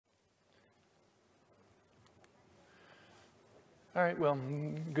All right, well,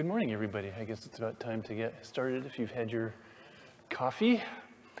 good morning, everybody. I guess it's about time to get started if you've had your coffee.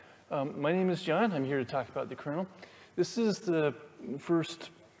 My name is John. I'm here to talk about the kernel. This is the first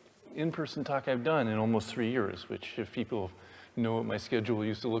in-person talk I've done in almost 3 years, which if people know what my schedule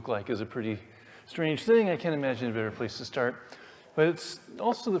used to look like is a pretty strange thing. I can't imagine a better place to start. But it's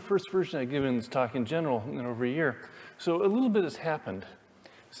also the first version I've given this talk in general in over a year. So a little bit has happened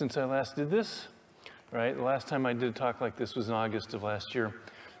since I last did this. Right, the last time I did a talk like this was in August of last year.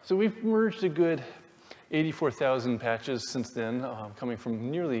 So we've merged a good 84,000 patches since then, coming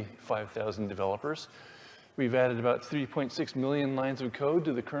from nearly 5,000 developers. We've added about 3.6 million lines of code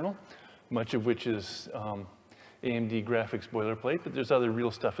to the kernel, much of which is AMD graphics boilerplate, but there's other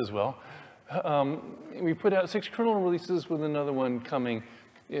real stuff as well. We put out 6 kernel releases with another one coming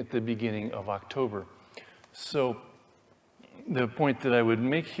at the beginning of October. So the point that I would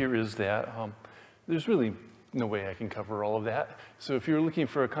make here is that there's really no way I can cover all of that. So if you're looking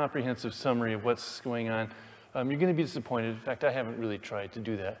for a comprehensive summary of what's going on, you're going to be disappointed. In fact, I haven't really tried to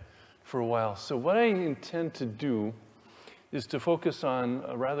do that for a while. So what I intend to do is to focus on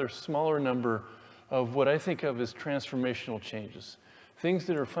a rather smaller number of what I think of as transformational changes, things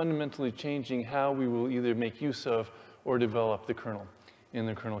that are fundamentally changing how we will either make use of or develop the kernel in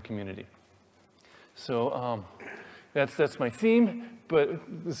the kernel community. So that's my theme. But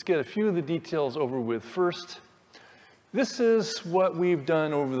let's get a few of the details over with first. This is what we've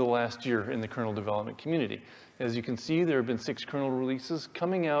done over the last year in the kernel development community. As you can see, there have been 6 kernel releases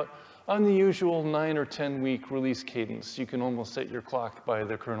coming out on the usual 9 or 10 week release cadence. You can almost set your clock by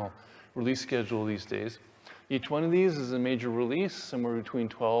the kernel release schedule these days. Each one of these is a major release, somewhere between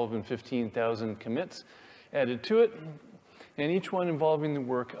 12 and 15,000 commits added to it, and each one involving the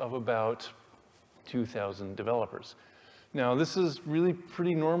work of about 2,000 developers. Now, this is really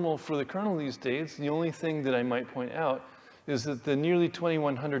pretty normal for the kernel these days. The only thing that I might point out is that the nearly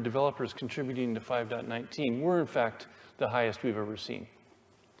 2,100 developers contributing to 5.19 were, in fact, the highest we've ever seen.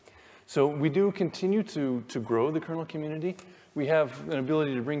 So we do continue to grow the kernel community. We have an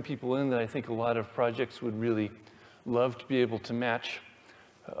ability to bring people in that I think a lot of projects would really love to be able to match.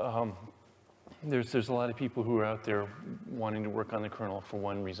 There's a lot of people who are out there wanting to work on the kernel for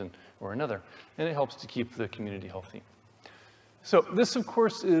one reason or another, and it helps to keep the community healthy. So this, of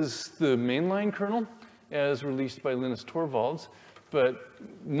course, is the mainline kernel as released by Linus Torvalds, but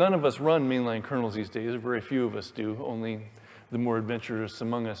none of us run mainline kernels these days, or very few of us do. Only the more adventurous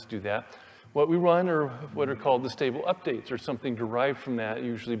among us do that. What we run are what are called the stable updates, or something derived from that,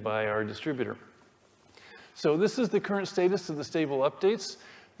 usually by our distributor. So this is the current status of the stable updates.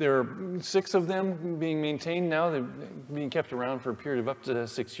 There are 6 of them being maintained now. They're being kept around for a period of up to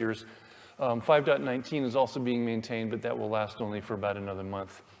 6 years. 5.19 is also being maintained, but that will last only for about another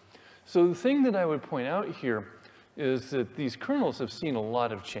month. So the thing that I would point out here is that these kernels have seen a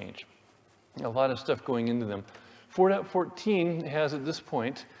lot of change, a lot of stuff going into them. 4.14 has at this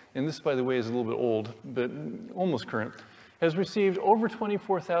point, and this, by the way, is a little bit old, but almost current, has received over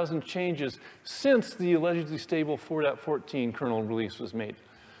 24,000 changes since the allegedly stable 4.14 kernel release was made.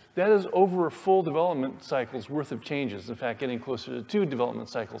 That is over a full development cycle's worth of changes. In fact, getting closer to 2 development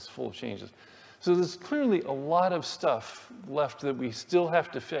cycles full of changes. So there's clearly a lot of stuff left that we still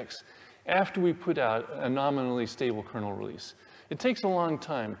have to fix after we put out a nominally stable kernel release. It takes a long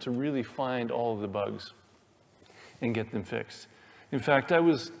time to really find all of the bugs and get them fixed. In fact, I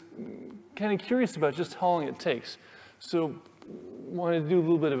was kind of curious about just how long it takes. So I wanted to do a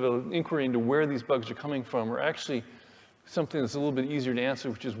little bit of an inquiry into where these bugs are coming from, or actually something that's a little bit easier to answer,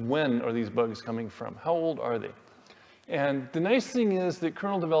 which is when are these bugs coming from? How old are they? And the nice thing is that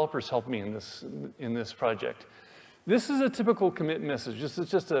kernel developers helped me in this project. This is a typical commit message. This is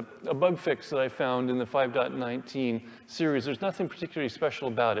just a bug fix that I found in the 5.19 series. There's nothing particularly special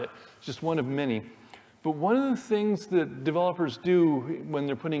about it. It's just one of many. But one of the things that developers do when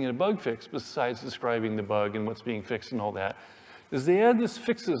they're putting in a bug fix, besides describing the bug and what's being fixed and all that, is they add this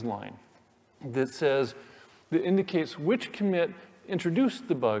fixes line that says, that indicates which commit introduced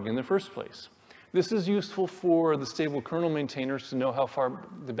the bug in the first place. This is useful for the stable kernel maintainers to know how far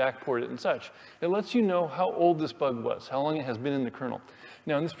to backport it and such. It lets you know how old this bug was, how long it has been in the kernel.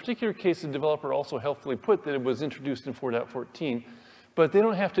 Now, in this particular case, the developer also helpfully put that it was introduced in 4.14, but they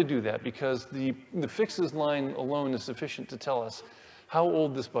don't have to do that because the fixes line alone is sufficient to tell us how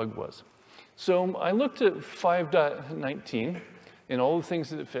old this bug was. So I looked at 5.19 and all the things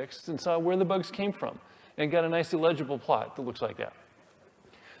that it fixed and saw where the bugs came from, and got a nice illegible plot that looks like that.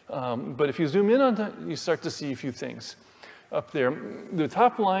 But if you zoom in on that, you start to see a few things. Up there, the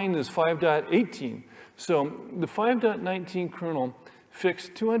top line is 5.18. So the 5.19 kernel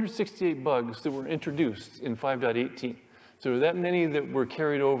fixed 268 bugs that were introduced in 5.18. So that many that were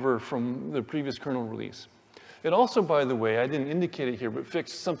carried over from the previous kernel release. It also, by the way, I didn't indicate it here, but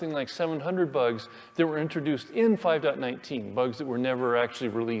fixed something like 700 bugs that were introduced in 5.19, bugs that were never actually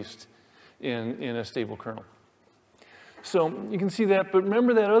released in a stable kernel. So you can see that, but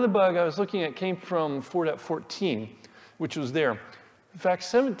remember that other bug I was looking at came from 4.14, which was there. In fact,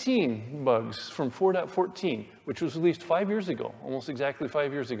 17 bugs from 4.14, which was released 5 years ago, almost exactly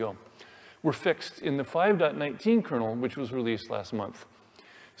 5 years ago, were fixed in the 5.19 kernel, which was released last month.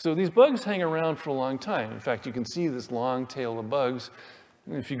 So these bugs hang around for a long time. In fact, you can see this long tail of bugs.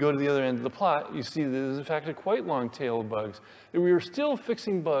 And if you go to the other end of the plot, you see that there's in fact a quite long tail of bugs. And we are still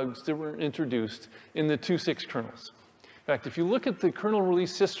fixing bugs that were introduced in the 2.6 kernels. In fact, if you look at the kernel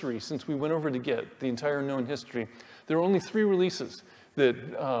release history since we went over to Git, the entire known history, there are only 3 releases that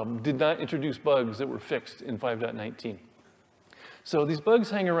did not introduce bugs that were fixed in 5.19. So these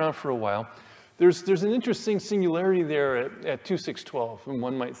bugs hang around for a while. There's an interesting singularity there at 2.6.12, and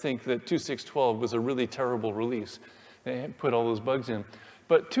one might think that 2.6.12 was a really terrible release. They put all those bugs in.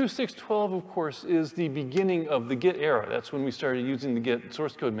 But 2.6.12, of course, is the beginning of the Git era. That's when we started using the Git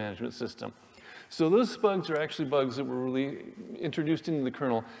source code management system. So those bugs are actually bugs that were really introduced into the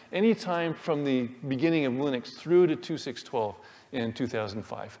kernel anytime from the beginning of Linux through to 2.6.12 in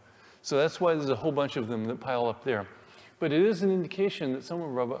 2005. So that's why there's a whole bunch of them that pile up there. But it is an indication that some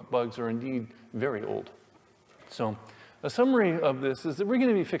of our bugs are indeed very old. So a summary of this is that we're going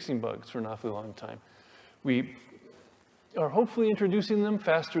to be fixing bugs for an awfully long time. We are hopefully introducing them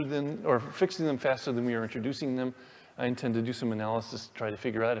faster than, or fixing them faster than we are introducing them. I intend to do some analysis to try to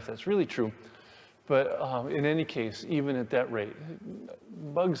figure out if that's really true. But in any case, even at that rate,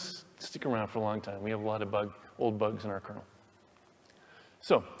 bugs stick around for a long time. We have a lot of old bugs in our kernel.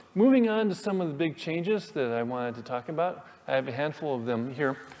 So moving on to some of the big changes that I wanted to talk about. I have a handful of them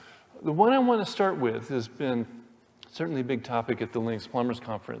here. The one I want to start with has been certainly a big topic at the Linux Plumbers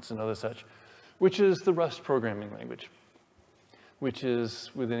Conference and other such, which is the Rust programming language, which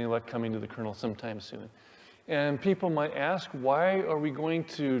is, with any luck, coming to the kernel sometime soon. And people might ask, why are we going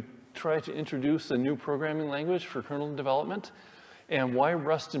to try to introduce a new programming language for kernel development, and why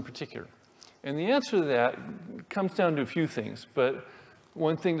Rust in particular? And the answer to that comes down to a few things, but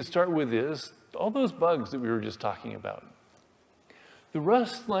one thing to start with is all those bugs that we were just talking about. The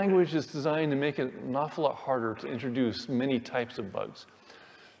Rust language is designed to make it an awful lot harder to introduce many types of bugs,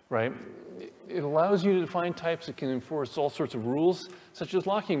 right? It allows you to define types that can enforce all sorts of rules, such as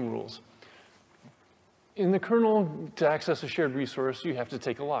locking rules. In the kernel, to access a shared resource, you have to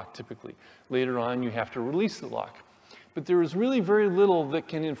take a lock, typically. Later on, you have to release the lock. But there is really very little that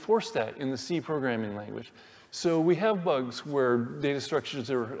can enforce that in the C programming language. So we have bugs where data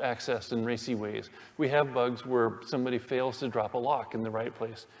structures are accessed in racy ways. We have bugs where somebody fails to drop a lock in the right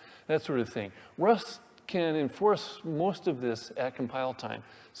place, that sort of thing. Rust can enforce most of this at compile time.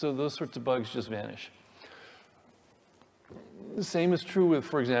 So those sorts of bugs just vanish. The same is true with,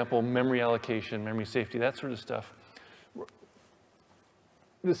 for example, memory allocation, memory safety, that sort of stuff.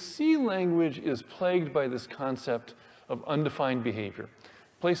 The C language is plagued by this concept of undefined behavior.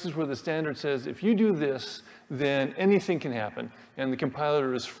 Places where the standard says, if you do this, then anything can happen. And the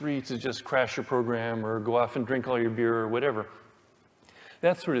compiler is free to just crash your program or go off and drink all your beer or whatever.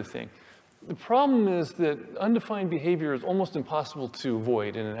 That sort of thing. The problem is that undefined behavior is almost impossible to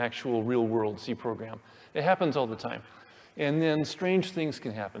avoid in an actual real-world C program. It happens all the time. And then strange things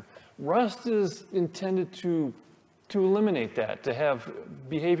can happen. Rust is intended to eliminate that, to have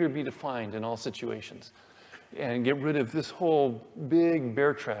behavior be defined in all situations, and get rid of this whole big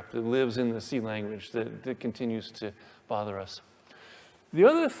bear trap that lives in the C language that continues to bother us. The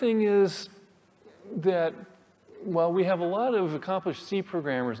other thing is that while we have a lot of accomplished C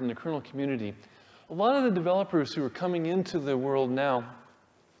programmers in the kernel community, a lot of the developers who are coming into the world now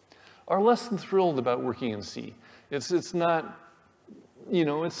are less than thrilled about working in C. It's not, you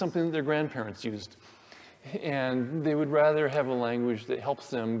know, it's something that their grandparents used. And they would rather have a language that helps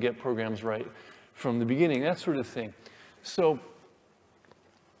them get programs right from the beginning, that sort of thing. So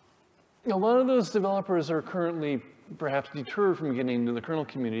a lot of those developers are currently perhaps deterred from getting into the kernel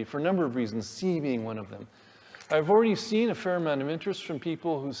community for a number of reasons, C being one of them. I've already seen a fair amount of interest from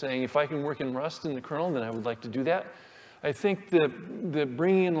people who are saying, if I can work in Rust in the kernel, then I would like to do that. I think that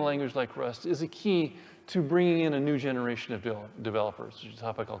bringing in a language like Rust is a key to bringing in a new generation of developers, which is a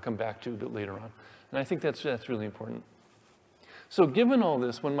topic I'll come back to a bit later on. And I think that's really important. So given all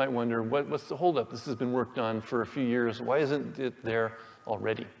this, one might wonder, what's the holdup? This has been worked on for a few years. Why isn't it there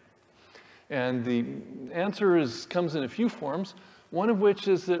already? And the answer comes in a few forms, one of which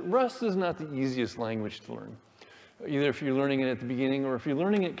is that Rust is not the easiest language to learn, either if you're learning it at the beginning or if you're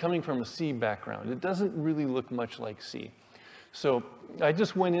learning it coming from a C background. It doesn't really look much like C. So I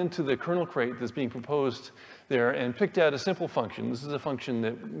just went into the kernel crate that's being proposed there and picked out a simple function. This is a function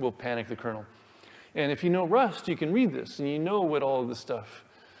that will panic the kernel. And if you know Rust, you can read this, and you know what all of this stuff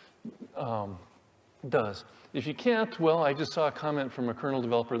does. If you can't, well, I just saw a comment from a kernel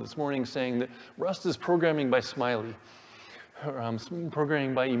developer this morning saying that Rust is programming by smiley, or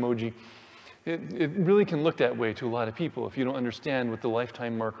programming by emoji. It really can look that way to a lot of people if you don't understand what the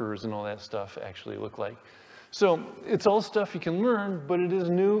lifetime markers and all that stuff actually look like. So it's all stuff you can learn, but it is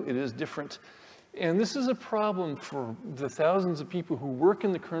new, it is different. And this is a problem for the thousands of people who work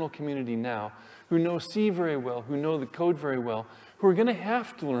in the kernel community now, who know C very well, who know the code very well, who are going to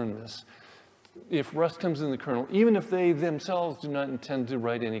have to learn this if Rust comes in the kernel, even if they themselves do not intend to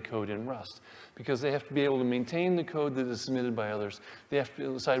write any code in Rust, because they have to be able to maintain the code that is submitted by others. They have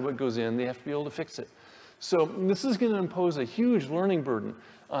to decide what goes in. They have to be able to fix it. So this is going to impose a huge learning burden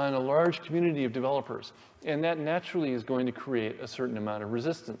on a large community of developers, and that naturally is going to create a certain amount of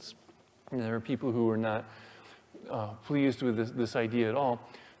resistance. And there are people who are not pleased with this idea at all.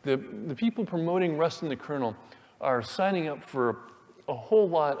 The people promoting Rust in the kernel are signing up for a whole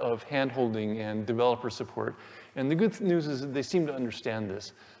lot of hand-holding and developer support. And the good news is that they seem to understand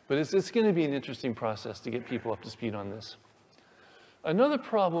this. But it's going to be an interesting process to get people up to speed on this. Another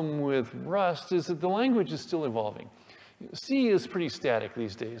problem with Rust is that the language is still evolving. C is pretty static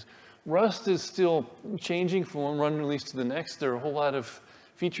these days. Rust is still changing from one run release to the next. There are a whole lot of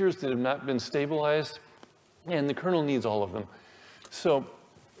features that have not been stabilized, and the kernel needs all of them.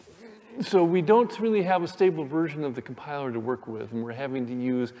 So we don't really have a stable version of the compiler to work with, and we're having to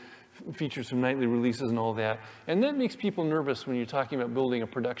use features from nightly releases and all that. And that makes people nervous when you're talking about building a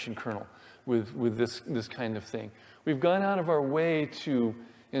production kernel with this kind of thing. We've gone out of our way to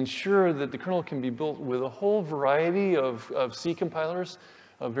ensure that the kernel can be built with a whole variety of C compilers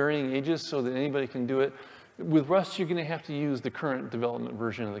of varying ages so that anybody can do it. With Rust, you're going to have to use the current development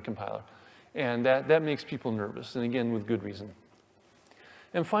version of the compiler. And that makes people nervous, and again, with good reason.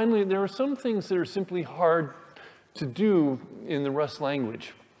 And finally, there are some things that are simply hard to do in the Rust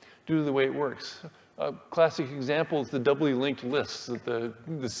language due to the way it works. A classic example is the doubly linked lists that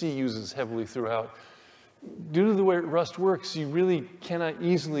the C uses heavily throughout. Due to the way Rust works, you really cannot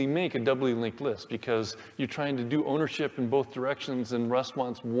easily make a doubly linked list because you're trying to do ownership in both directions, and Rust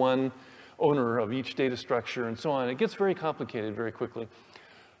wants one owner of each data structure and so on. It gets very complicated very quickly.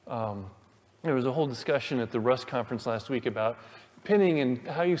 There was a whole discussion at the Rust conference last week about pinning and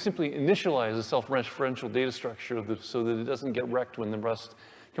how you simply initialize a self-referential data structure so that it doesn't get wrecked when the Rust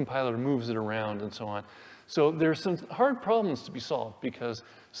compiler moves it around and so on. So there's some hard problems to be solved because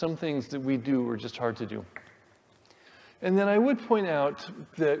some things that we do are just hard to do. And then I would point out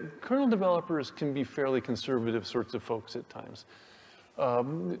that kernel developers can be fairly conservative sorts of folks at times.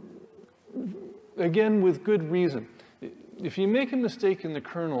 Again, with good reason. If you make a mistake in the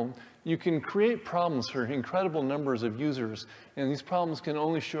kernel, you can create problems for incredible numbers of users, and these problems can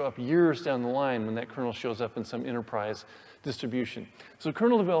only show up years down the line when that kernel shows up in some enterprise distribution. So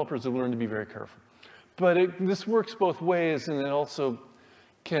kernel developers have learned to be very careful. But this works both ways, and it also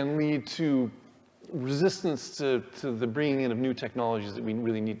can lead to resistance to the bringing in of new technologies that we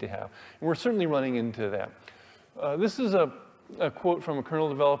really need to have. And we're certainly running into that. This is a quote from a kernel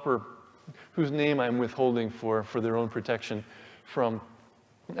developer whose name I'm withholding for their own protection from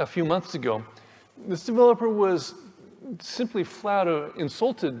a few months ago. This developer was simply flat out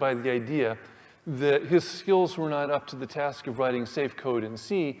insulted by the idea that his skills were not up to the task of writing safe code in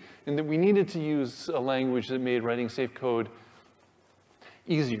C, and that we needed to use a language that made writing safe code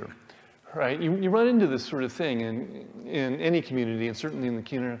easier. Right? You run into this sort of thing in any community, and certainly in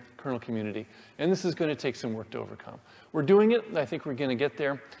the kernel community, and this is going to take some work to overcome. We're doing it, and I think we're going to get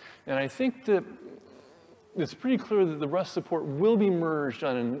there, and I think that it's pretty clear that the Rust support will be merged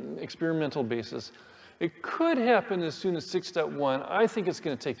on an experimental basis. It could happen as soon as 6.1. I think it's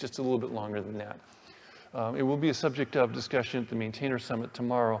going to take just a little bit longer than that. It will be a subject of discussion at the Maintainer Summit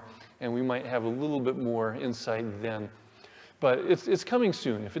tomorrow, and we might have a little bit more insight then. But it's coming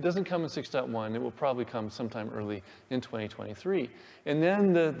soon. If it doesn't come in 6.1, it will probably come sometime early in 2023. And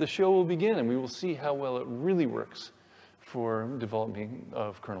then the show will begin, and we will see how well it really works for development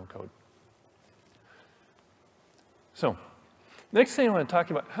of kernel code. So, next thing I want to talk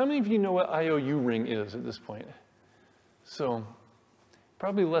about, how many of you know what IOU ring is at this point? So,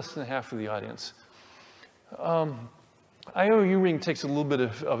 probably less than half of the audience. IOU ring takes a little bit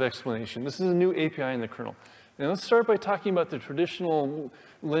of explanation. This is a new API in the kernel. And let's start by talking about the traditional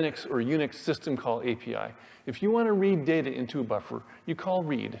Linux or Unix system call API. If you want to read data into a buffer, you call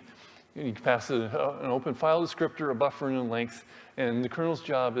read. You pass an open file descriptor, a buffer, and a length, and the kernel's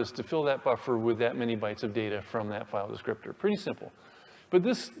job is to fill that buffer with that many bytes of data from that file descriptor. Pretty simple. But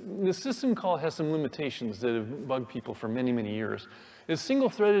this system call has some limitations that have bugged people for many, many years. It's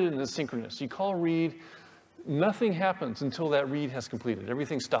single-threaded and it's synchronous. You call read, nothing happens until that read has completed.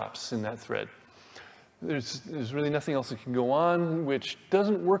 Everything stops in that thread. There's really nothing else that can go on, which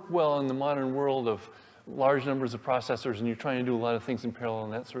doesn't work well in the modern world of large numbers of processors and you're trying to do a lot of things in parallel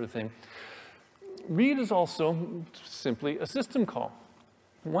and that sort of thing. Read is also simply a system call.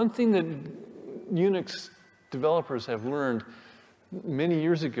 One thing that Unix developers have learned many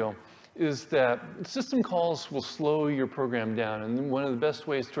years ago is that system calls will slow your program down, and one of the best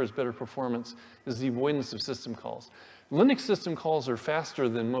ways towards better performance is the avoidance of system calls. Linux system calls are faster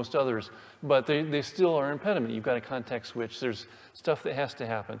than most others, but they still are an impediment. You've got a context switch. There's stuff that has to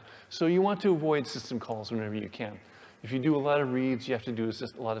happen. So you want to avoid system calls whenever you can. If you do a lot of reads, you have to do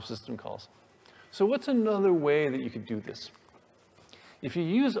a lot of system calls. So what's another way that you could do this? If you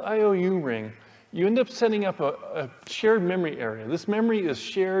use IOU ring, you end up setting up a shared memory area. This memory is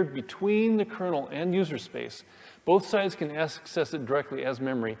shared between the kernel and user space. Both sides can access it directly as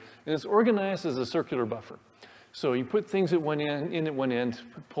memory, and it's organized as a circular buffer. So you put things at one end, in at one end,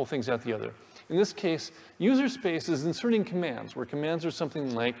 pull things out the other. In this case, user space is inserting commands, where commands are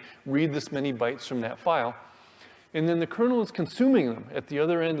something like read this many bytes from that file, and then the kernel is consuming them at the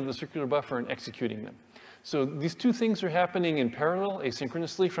other end of the circular buffer and executing them. So these two things are happening in parallel,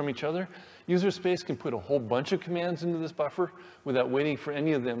 asynchronously from each other. User space can put a whole bunch of commands into this buffer without waiting for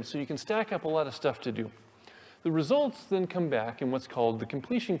any of them, so you can stack up a lot of stuff to do. The results then come back in what's called the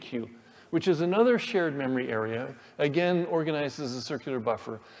completion queue, which is another shared memory area, again organized as a circular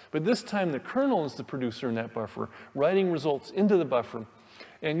buffer. But this time the kernel is the producer in that buffer, writing results into the buffer,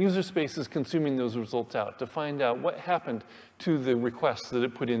 and user space is consuming those results out to find out what happened to the requests that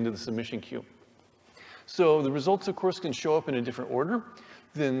it put into the submission queue. So the results, of course, can show up in a different order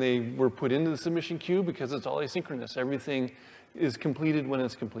than they were put into the submission queue because it's all asynchronous. Everything is completed when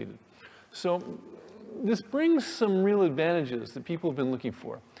it's completed. So this brings some real advantages that people have been looking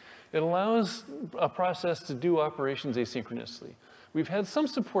for. It allows a process to do operations asynchronously. We've had some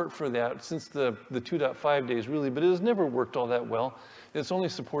support for that since the 2.5 days, really, but it has never worked all that well. It's only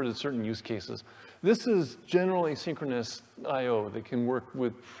supported certain use cases. This is general asynchronous I/O that can work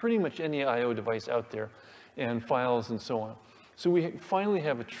with pretty much any I/O device out there and files and so on. So we finally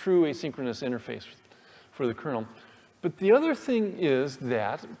have a true asynchronous interface for the kernel. But the other thing is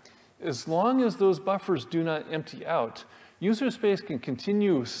that as long as those buffers do not empty out, user space can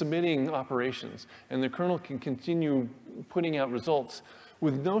continue submitting operations, and the kernel can continue putting out results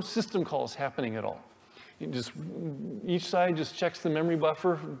with no system calls happening at all. Each side just checks the memory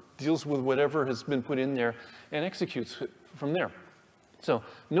buffer, deals with whatever has been put in there, and executes from there. So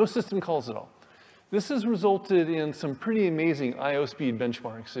no system calls at all. This has resulted in some pretty amazing I/O speed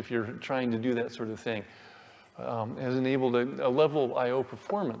benchmarks if you're trying to do that sort of thing. Has enabled a level of I/O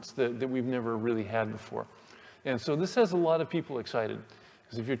performance that we've never really had before. And so this has a lot of people excited.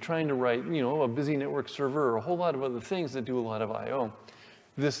 Because if you're trying to write, a busy network server or a whole lot of other things that do a lot of I/O,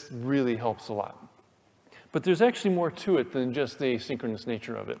 this really helps a lot. But there's actually more to it than just the asynchronous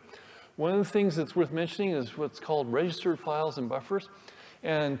nature of it. One of the things that's worth mentioning is what's called registered files and buffers.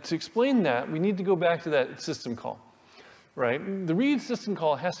 And to explain that, we need to go back to that system call, right? The read system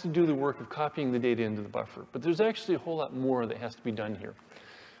call has to do the work of copying the data into the buffer. But there's actually a whole lot more that has to be done here.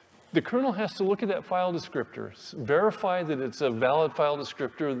 The kernel has to look at that file descriptor, verify that it's a valid file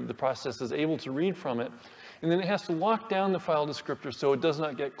descriptor, that the process is able to read from it, and then it has to lock down the file descriptor so it does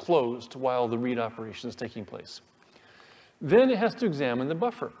not get closed while the read operation is taking place. Then it has to examine the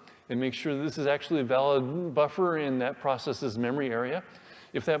buffer and make sure that this is actually a valid buffer in that process's memory area.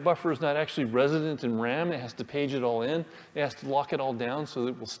 If that buffer is not actually resident in RAM, it has to page it all in. It has to lock it all down so that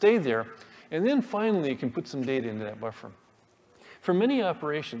it will stay there. And then finally, it can put some data into that buffer. For many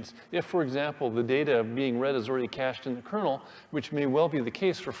operations, if, for example, the data being read is already cached in the kernel, which may well be the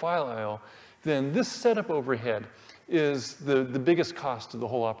case for file I/O, then this setup overhead is the biggest cost of the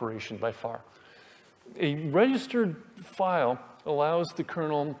whole operation by far. A registered file allows the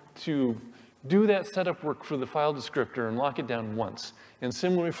kernel to do that setup work for the file descriptor and lock it down once. And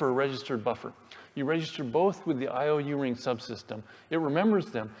similarly for a registered buffer. You register both with the IOU ring subsystem. It remembers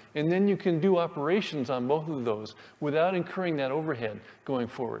them, and then you can do operations on both of those without incurring that overhead going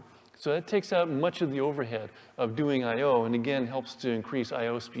forward. So that takes out much of the overhead of doing I/O, and again, helps to increase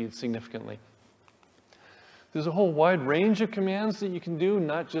I/O speed significantly. There's a whole wide range of commands that you can do,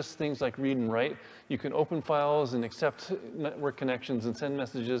 not just things like read and write. You can open files and accept network connections and send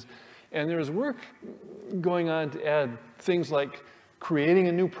messages. And there's work going on to add things like creating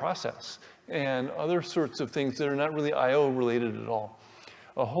a new process, and other sorts of things that are not really I/O related at all.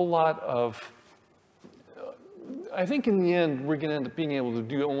 A whole lot of, I think in the end, we're going to end up being able to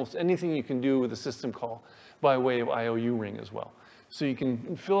do almost anything you can do with a system call by way of IOU ring as well. So you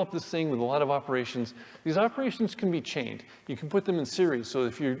can fill up this thing with a lot of operations. These operations can be chained. You can put them in series. So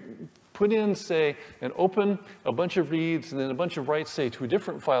if you put in, say, an open, a bunch of reads, and then a bunch of writes, say, to a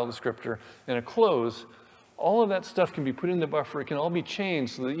different file descriptor, and a close, all of that stuff can be put in the buffer. It can all be chained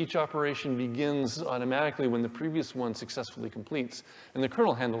so that each operation begins automatically when the previous one successfully completes. And the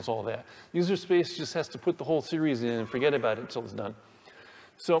kernel handles all that. User space just has to put the whole series in and forget about it until it's done.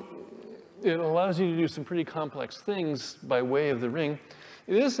 So it allows you to do some pretty complex things by way of the ring.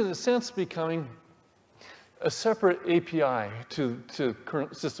 It is, in a sense, becoming a separate API to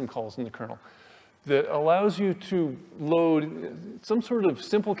system calls in the kernel that allows you to load some sort of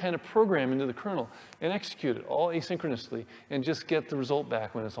simple kind of program into the kernel and execute it all asynchronously and just get the result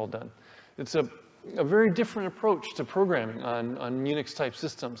back when it's all done. It's a very different approach to programming on Unix-type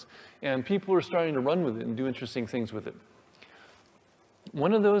systems, and people are starting to run with it and do interesting things with it.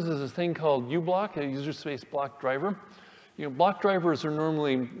 One of those is a thing called uBlock, a user space block driver. You know, block drivers are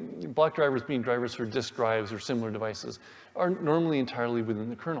normally, block drivers being drivers for disk drives or similar devices, are normally entirely within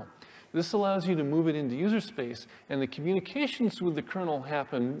the kernel. This allows you to move it into user space, and the communications with the kernel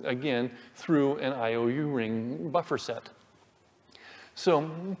happen, again, through an IOU ring buffer set.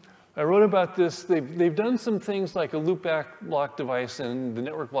 So I wrote about this. They've done some things like a loopback block device and the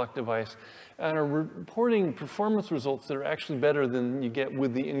network block device, and are reporting performance results that are actually better than you get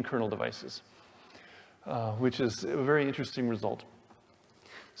with the in-kernel devices, which is a very interesting result.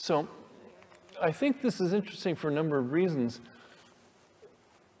 So I think this is interesting for a number of reasons.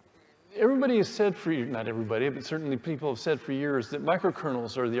 Everybody has said for years, not everybody, but certainly people have said for years that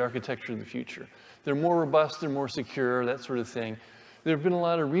microkernels are the architecture of the future. They're more robust, they're more secure, that sort of thing. There have been a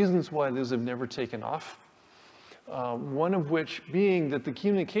lot of reasons why those have never taken off. One of which being that the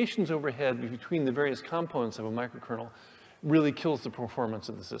communications overhead between the various components of a microkernel really kills the performance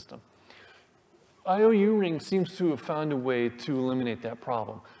of the system. IOU ring seems to have found a way to eliminate that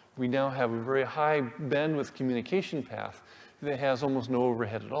problem. We now have a very high bandwidth communication path that has almost no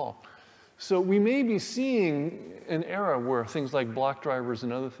overhead at all. So we may be seeing an era where things like block drivers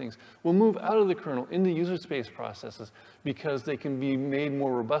and other things will move out of the kernel into user space processes because they can be made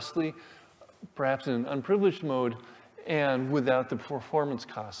more robustly, perhaps in an unprivileged mode, and without the performance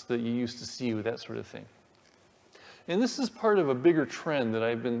costs that you used to see with that sort of thing. And this is part of a bigger trend that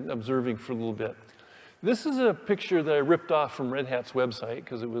I've been observing for a little bit. This is a picture that I ripped off from Red Hat's website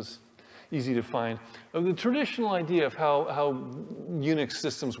because it was easy to find, of the traditional idea of how Unix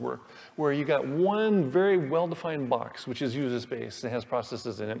systems work, where you got one very well-defined box, which is user space, and has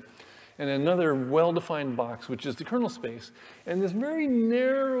processes in it, and another well-defined box, which is the kernel space, and this very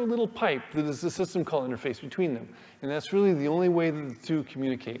narrow little pipe that is the system call interface between them. And that's really the only way that the two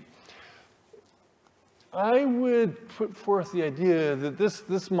communicate. I would put forth the idea that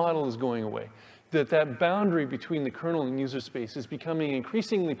this model is going away, that boundary between the kernel and user space is becoming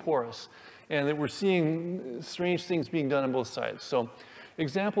increasingly porous, and that we're seeing strange things being done on both sides. So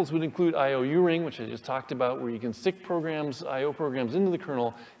examples would include IOU ring, which I just talked about, where you can stick programs, IO programs into the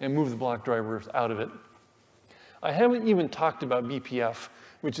kernel and move the block drivers out of it. I haven't even talked about BPF,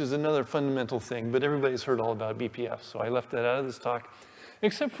 which is another fundamental thing, but everybody's heard all about BPF, so I left that out of this talk,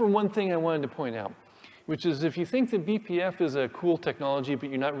 except for one thing I wanted to point out, which is if you think that BPF is a cool technology, but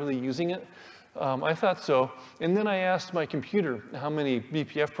you're not really using it, I thought so. And then I asked my computer how many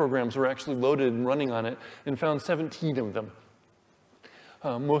BPF programs were actually loaded and running on it, and found 17 of them.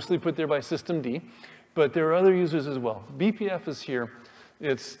 Mostly put there by systemd, but there are other users as well. BPF is here.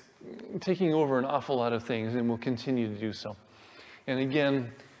 It's taking over an awful lot of things and will continue to do so. And again,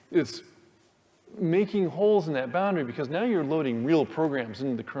 it's making holes in that boundary because now you're loading real programs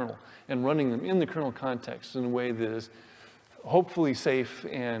into the kernel and running them in the kernel context in a way that is hopefully safe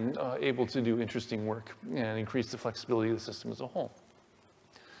and able to do interesting work and increase the flexibility of the system as a whole.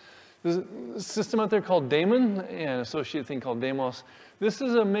 There's a system out there called Daemon and an associated thing called Demos. This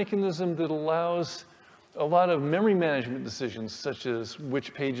is a mechanism that allows a lot of memory management decisions, such as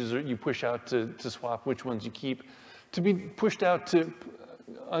which pages you push out to swap, which ones you keep, to be pushed out to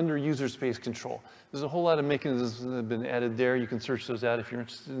under user space control. There's a whole lot of mechanisms that have been added there. You can search those out if you're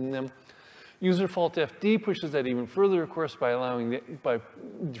interested in them. User fault FD pushes that even further, of course, by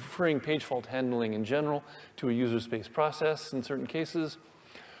deferring page fault handling in general to a user space process in certain cases.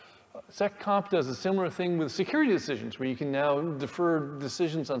 SecComp does a similar thing with security decisions, where you can now defer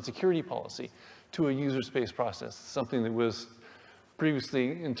decisions on security policy to a user space process, something that was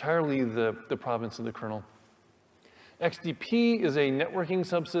previously entirely the province of the kernel. XDP is a networking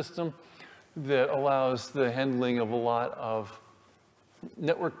subsystem that allows the handling of a lot of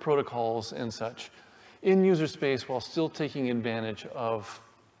network protocols and such in user space while still taking advantage of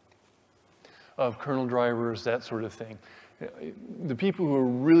kernel drivers, that sort of thing. The people who are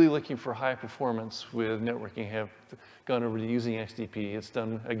really looking for high performance with networking have gone over to using XDP. It's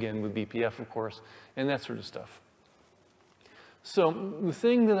done, again, with BPF, of course, and that sort of stuff. So the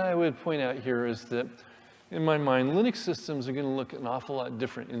thing that I would point out here is that, in my mind, Linux systems are going to look an awful lot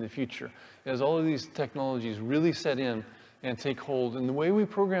different in the future as all of these technologies really set in and take hold, and the way we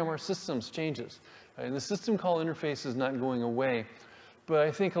program our systems changes. And the system call interface is not going away, but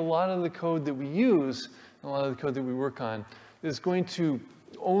I think a lot of the code that we use, a lot of the code that we work on, is going to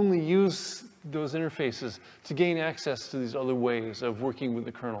only use those interfaces to gain access to these other ways of working with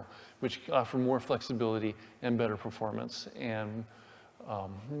the kernel, which offer more flexibility and better performance and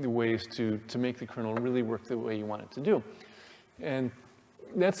the ways to make the kernel really work the way you want it to do. And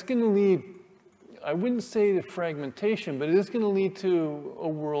that's going to lead, I wouldn't say to fragmentation, but it is going to lead to a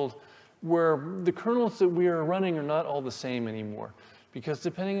world where the kernels that we are running are not all the same anymore. Because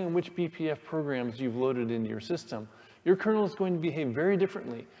depending on which BPF programs you've loaded into your system, your kernel is going to behave very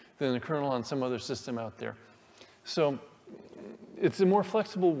differently than the kernel on some other system out there. So it's a more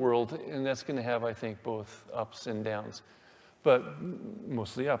flexible world, and that's going to have, I think, both ups and downs. But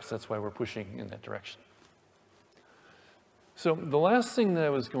mostly ups, that's why we're pushing in that direction. So the last thing that I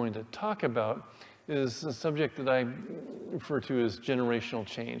was going to talk about is a subject that I refer to as generational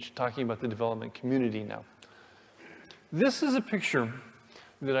change, talking about the development community now. This is a picture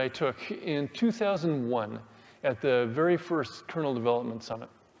that I took in 2001 at the very first Kernel Development Summit.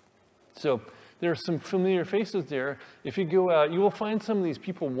 So there are some familiar faces there. If you go out, you will find some of these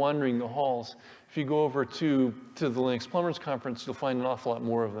people wandering the halls. If you go over to the Linux Plumbers Conference, you'll find an awful lot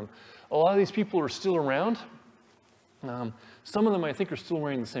more of them. A lot of these people are still around. Some of them, I think, are still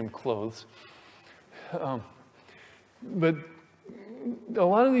wearing the same clothes. But a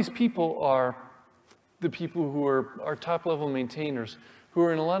lot of these people are the people who are our top-level maintainers, who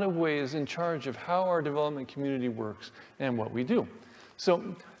are in a lot of ways in charge of how our development community works and what we do.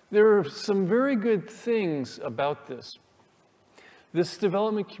 So there are some very good things about this. This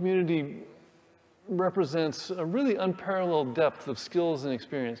development community represents a really unparalleled depth of skills and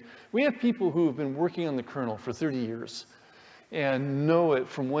experience. We have people who have been working on the kernel for 30 years and know it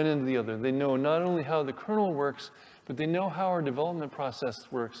from one end to the other. They know not only how the kernel works, but they know how our development process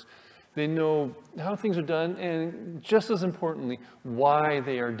works. They know how things are done, and just as importantly, why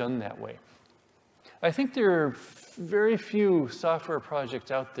they are done that way. I think there are very few software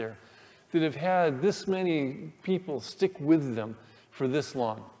projects out there that have had this many people stick with them for this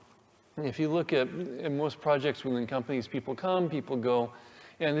long. And if you look at most projects within companies, people come, people go,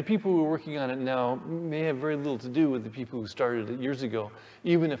 and the people who are working on it now may have very little to do with the people who started it years ago,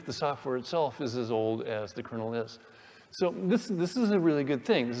 even if the software itself is as old as the kernel is. So this is a really good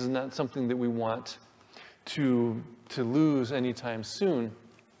thing. This is not something that we want to lose anytime soon.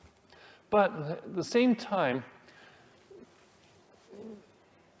 But at the same time,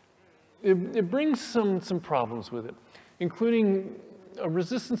 it brings some problems with it, including a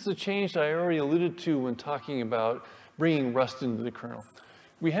resistance to change that I already alluded to when talking about bringing Rust into the kernel.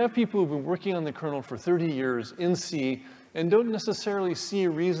 We have people who've been working on the kernel for 30 years in C and don't necessarily see a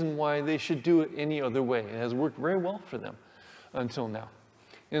reason why they should do it any other way. It has worked very well for them until now.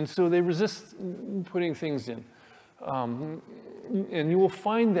 And so they resist putting things in. And you will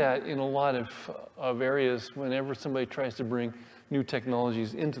find that in a lot of areas whenever somebody tries to bring new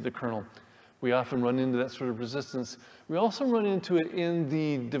technologies into the kernel. We often run into that sort of resistance. We also run into it in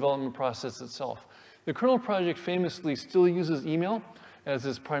the development process itself. The kernel project famously still uses email as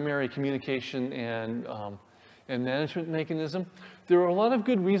its primary communication and management mechanism. There are a lot of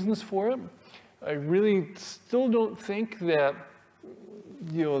good reasons for it. I really still don't think that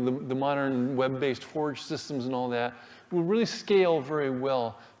the modern web-based forge systems and all that will really scale very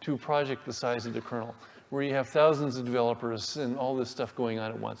well to a project the size of the kernel, where you have thousands of developers and all this stuff going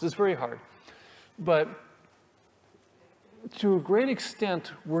on at once. It's very hard. But to a great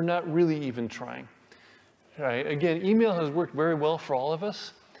extent, we're not really even trying. Right? Again, email has worked very well for all of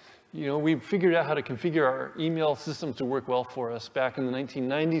us. We've figured out how to configure our email systems to work well for us back in the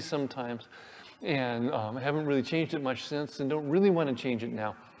 1990s sometimes, and haven't really changed it much since, and don't really want to change it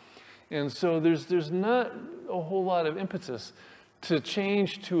now. And so there's not a whole lot of impetus to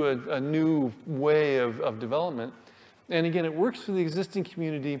change to a new way of development. And again, it works for the existing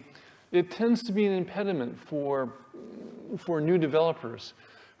community. It tends to be an impediment for new developers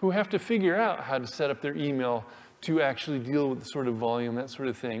who have to figure out how to set up their email to actually deal with the sort of volume, that sort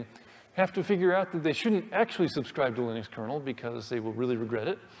of thing. have to figure out that they shouldn't actually subscribe to Linux kernel because they will really regret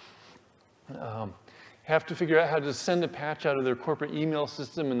it. Have to figure out how to send a patch out of their corporate email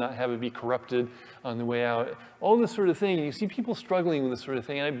system and not have it be corrupted on the way out. All this sort of thing. And you see people struggling with this sort of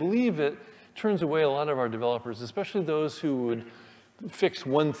thing. And I believe it turns away a lot of our developers, especially those who would fix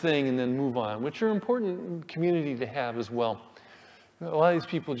one thing and then move on, which are important community to have as well. A lot of these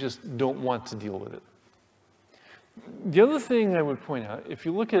people just don't want to deal with it. The other thing I would point out, if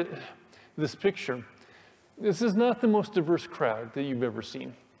you look at this picture, this is not the most diverse crowd that you've ever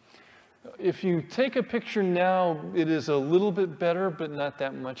seen. If you take a picture now, it is a little bit better, but not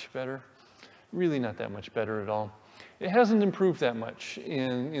that much better. Really not that much better at all. It hasn't improved that much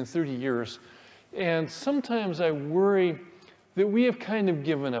in 30 years. And sometimes I worry that we have kind of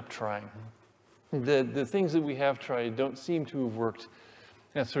given up trying. The things that we have tried don't seem to have worked,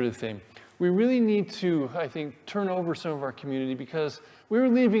 that sort of thing. We really need to, I think, turn over some of our community because we were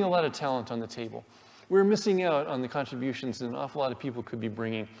leaving a lot of talent on the table. We're missing out on the contributions that an awful lot of people could be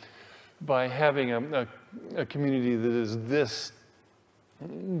bringing by having a community that is this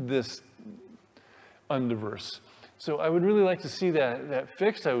undiverse. So I would really like to see that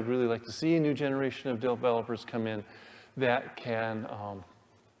fixed. I would really like to see a new generation of developers come in that can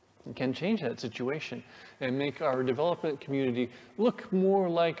change that situation and make our development community look more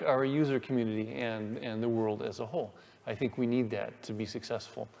like our user community and the world as a whole. I think we need that to be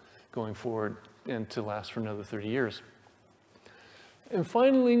successful going forward and to last for another 30 years. And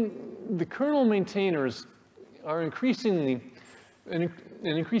finally, the kernel maintainers are an increasingly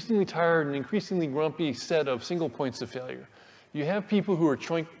tired and increasingly grumpy set of single points of failure. You have people who are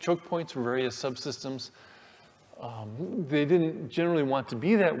choke points for various subsystems. They didn't generally want to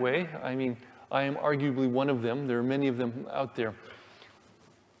be that way. I mean, I am arguably one of them. There are many of them out there.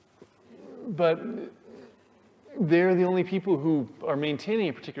 But they're the only people who are maintaining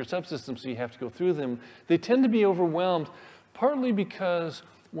a particular subsystem, so you have to go through them. They tend to be overwhelmed, partly because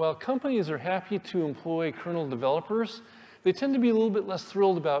while companies are happy to employ kernel developers, they tend to be a little bit less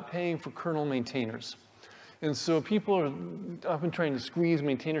thrilled about paying for kernel maintainers. And so people are often trying to squeeze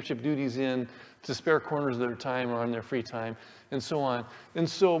maintainership duties in to spare corners of their time or on their free time, and so on. And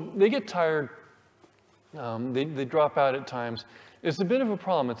so they get tired. They drop out at times. It's a bit of a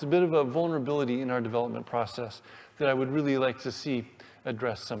problem. It's a bit of a vulnerability in our development process that I would really like to see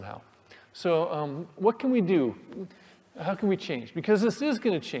addressed somehow. So what can we do? How can we change? Because this is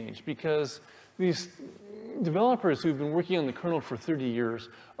going to change, because these developers who've been working on the kernel for 30 years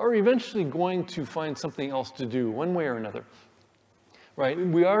are eventually going to find something else to do one way or another, right?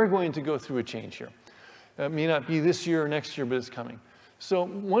 We are going to go through a change here. It may not be this year or next year, but it's coming. So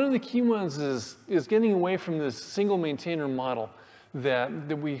one of the key ones is getting away from this single maintainer model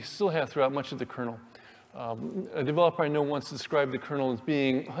that we still have throughout much of the kernel. A developer I know once described the kernel as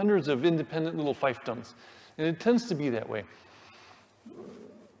being hundreds of independent little fiefdoms, and it tends to be that way.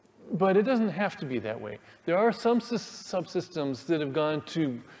 But it doesn't have to be that way. There are some subsystems that have gone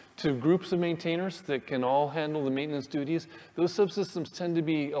to groups of maintainers that can all handle the maintenance duties. Those subsystems tend to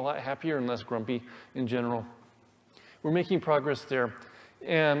be a lot happier and less grumpy in general. We're making progress there.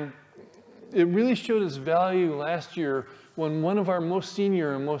 And it really showed its value last year when one of our most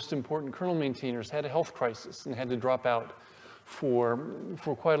senior and most important kernel maintainers had a health crisis and had to drop out for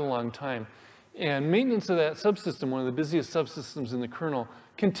quite a long time. And maintenance of that subsystem, one of the busiest subsystems in the kernel,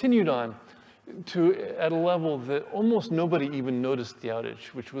 continued on at a level that almost nobody even noticed the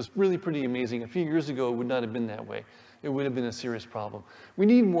outage, which was really pretty amazing. A few years ago, it would not have been that way. It would have been a serious problem. We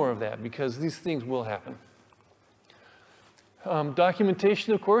need more of that because these things will happen.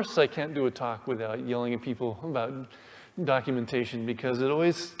 Documentation, of course, I can't do a talk without yelling at people about documentation because it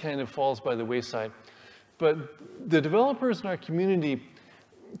always kind of falls by the wayside. But the developers in our community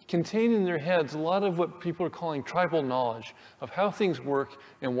contain in their heads a lot of what people are calling tribal knowledge of how things work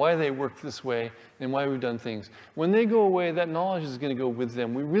and why they work this way and why we've done things. When they go away, that knowledge is going to go with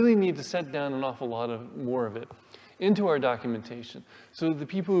them. We really need to set down an awful lot more of it into our documentation so that the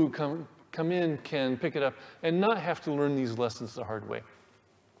people who come in can pick it up and not have to learn these lessons the hard way,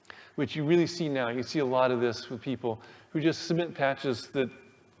 which you really see now. You see a lot of this with people who just submit patches that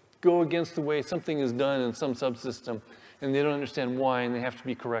go against the way something is done in some subsystem, and they don't understand why, and they have to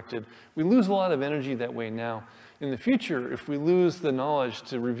be corrected. We lose a lot of energy that way now. In the future, if we lose the knowledge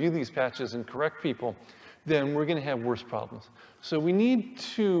to review these patches and correct people, then we're going to have worse problems. So we need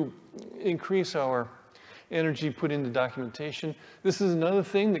to increase our energy put into documentation. This is another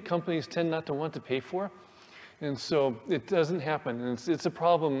thing that companies tend not to want to pay for, and so it doesn't happen. And it's a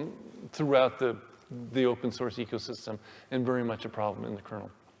problem throughout the open source ecosystem, and very much a problem in the kernel.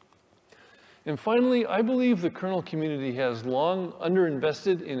 And finally, I believe the kernel community has long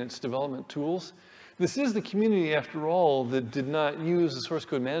underinvested in its development tools. This is the community, after all, that did not use the source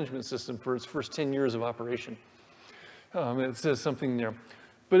code management system for its first 10 years of operation. It says something there.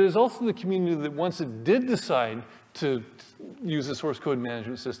 But it is also the community that once it did decide to use the source code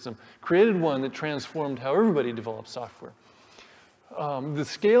management system, created one that transformed how everybody develops software. The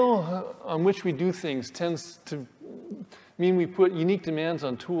scale on which we do things tends to mean we put unique demands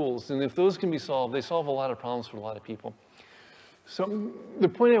on tools, and if those can be solved, they solve a lot of problems for a lot of people. So the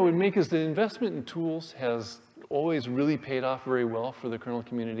point I would make is that investment in tools has always really paid off very well for the kernel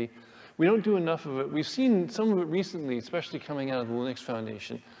community. We don't do enough of it. We've seen some of it recently, especially coming out of the Linux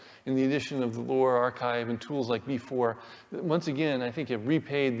Foundation, in the addition of the Lore archive and tools like V4. Once again, I think have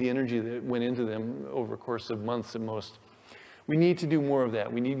repaid the energy that went into them over a course of months at most. We need to do more of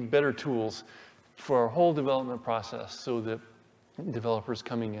that. We need better tools for our whole development process so that developers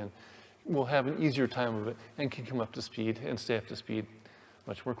coming in will have an easier time of it and can come up to speed and stay up to speed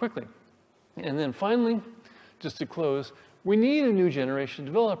much more quickly. And then finally, just to close, we need a new generation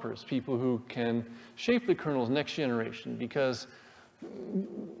of developers, people who can shape the kernel's next generation, because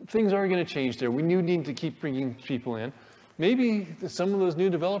things are going to change there. We need to keep bringing people in. Maybe some of those new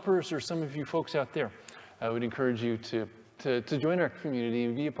developers or some of you folks out there, I would encourage you to join our community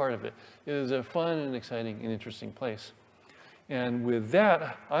and be a part of it. It is a fun and exciting and interesting place. And with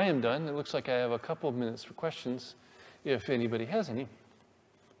that, I am done. It looks like I have a couple of minutes for questions, if anybody has any.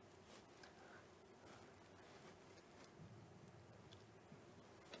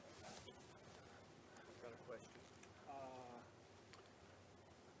 Got a question.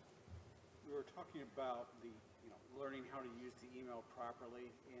 We were talking about learning how to use the email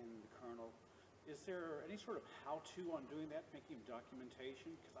properly in the kernel. Is there any sort of how-to on doing that, making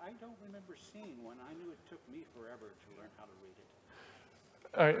documentation? Because I don't remember seeing one. I knew it took me forever to learn how to read it.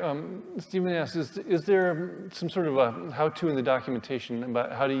 All right, Stephen asks, is there some sort of a how-to in the documentation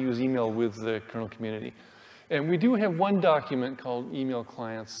about how to use email with the kernel community? And we do have one document called Email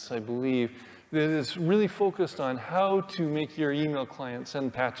Clients, I believe, that is really focused on how to make your email client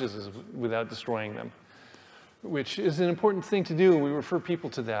send patches without destroying them, which is an important thing to do, and we refer people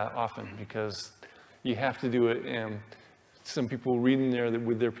to that often because you have to do it, and some people read in there that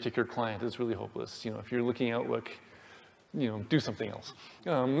with their particular client it's really hopeless. If you're looking Outlook, do something else,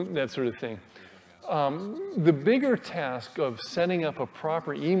 that sort of thing. The bigger task of setting up a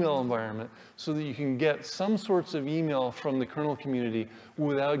proper email environment so that you can get some sorts of email from the kernel community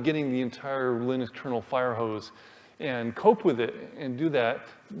without getting the entire Linux kernel fire hose and cope with it and do that,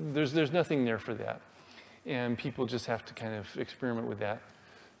 there's nothing there for that. And people just have to kind of experiment with that.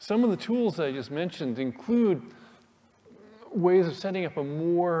 Some of the tools I just mentioned include ways of setting up a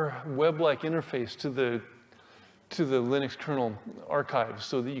more web-like interface to the Linux kernel archive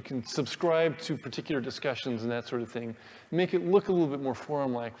so that you can subscribe to particular discussions and that sort of thing. Make it look a little bit more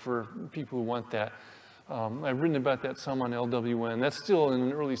forum-like for people who want that. I've written about that some on LWN. That's still in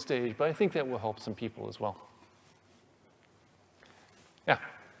an early stage, but I think that will help some people as well. Yeah?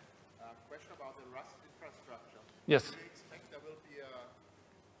 Question about the Rust infrastructure. Yes? Do you expect there will be a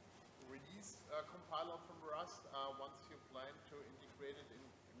release compiler from Rust once you plan to integrate it in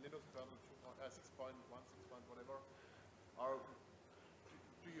Linux kernel 6.1, 6. Whatever? Or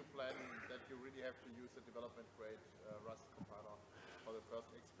do you plan that you really have to use a development-grade Rust compiler for the first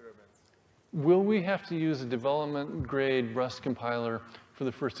experiments? Will we have to use a development-grade Rust compiler for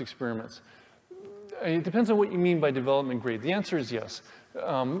the first experiments? It depends on what you mean by development-grade. The answer is yes.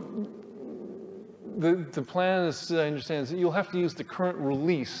 The plan, as I understand, is that you'll have to use the current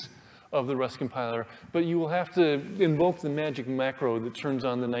release of the Rust compiler, but you will have to invoke the magic macro that turns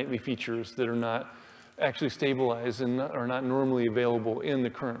on the nightly features that are not actually stabilized and are not normally available in the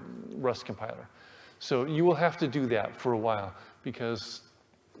current Rust compiler. So you will have to do that for a while because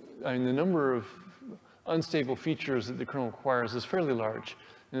the number of unstable features that the kernel requires is fairly large,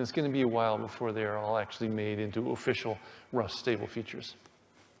 and it's going to be a while before they are all actually made into official Rust stable features.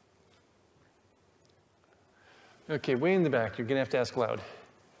 Okay, way in the back, you're going to have to ask loud.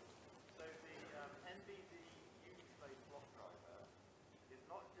 So the NBD Unix-based block driver is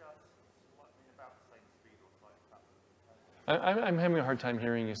not just slightly about the same speed or slightly faster than I'm having a hard time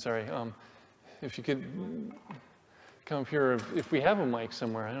hearing you, sorry. If you could come up here, if we have a mic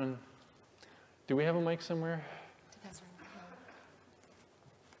somewhere. Do we have a mic somewhere? That's right.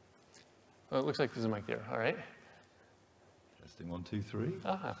 Oh, it looks like there's a mic there, all right. Testing 1, 2, 3.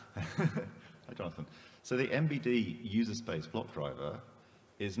 Ah. Hi, Jonathan. So the MBD user space block driver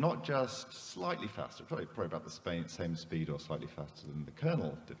is not just slightly faster, probably about the same speed or slightly faster than the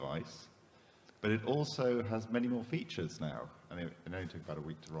kernel device, but it also has many more features now, and it only took about a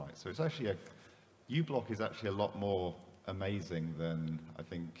week to write. So it's actually uBlock is actually a lot more amazing than I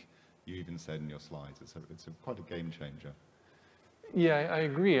think you even said in your slides. It's quite a game changer. Yeah, I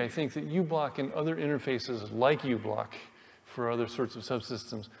agree. I think that uBlock and other interfaces like uBlock for other sorts of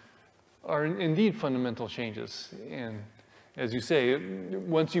subsystems are indeed fundamental changes. And as you say,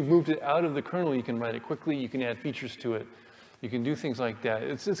 once you've moved it out of the kernel, you can write it quickly, you can add features to it, you can do things like that.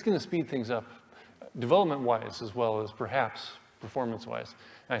 It's going to speed things up, development-wise as well as perhaps performance-wise.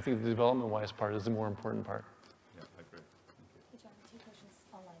 And I think the development-wise part is the more important part. Yeah, I agree. Good job. 2 questions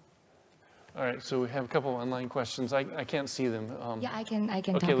online. All right, so we have a couple of online questions. I can't see them. Yeah, I can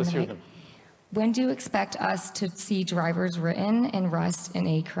talk Okay, in let's the hear mic. them. When do you expect us to see drivers written in Rust in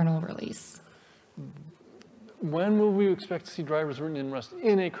a kernel release? When will we expect to see drivers written in Rust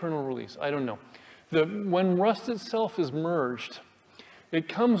in a kernel release? I don't know. When Rust itself is merged, it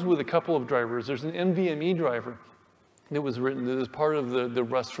comes with a couple of drivers. There's an NVMe driver that was written that is part of the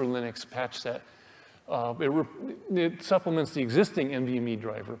Rust for Linux patch set. It supplements the existing NVMe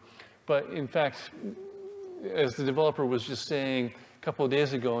driver. But in fact, as the developer was just saying a couple of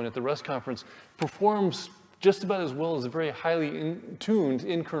days ago and at the Rust conference, performs just about as well as a very highly tuned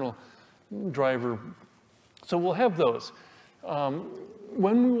in-kernel driver. So we'll have those.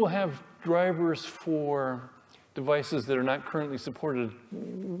 When we will have drivers for devices that are not currently supported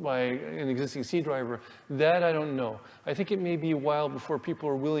by an existing C driver, that I don't know. I think it may be a while before people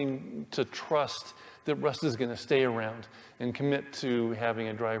are willing to trust that Rust is going to stay around and commit to having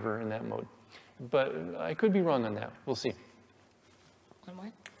a driver in that mode. But I could be wrong on that. We'll see. One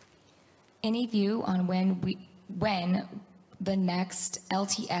more. Any view on when the next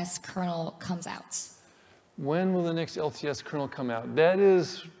LTS kernel comes out? When will the next LTS kernel come out? That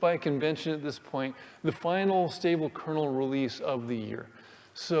is, by convention at this point, the final stable kernel release of the year.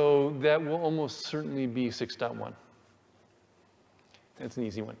 So that will almost certainly be 6.1. That's an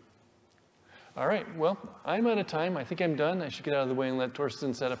easy one. All right, well, I'm out of time. I think I'm done. I should get out of the way and let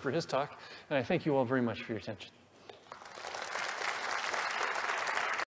Torsten set up for his talk. And I thank you all very much for your attention.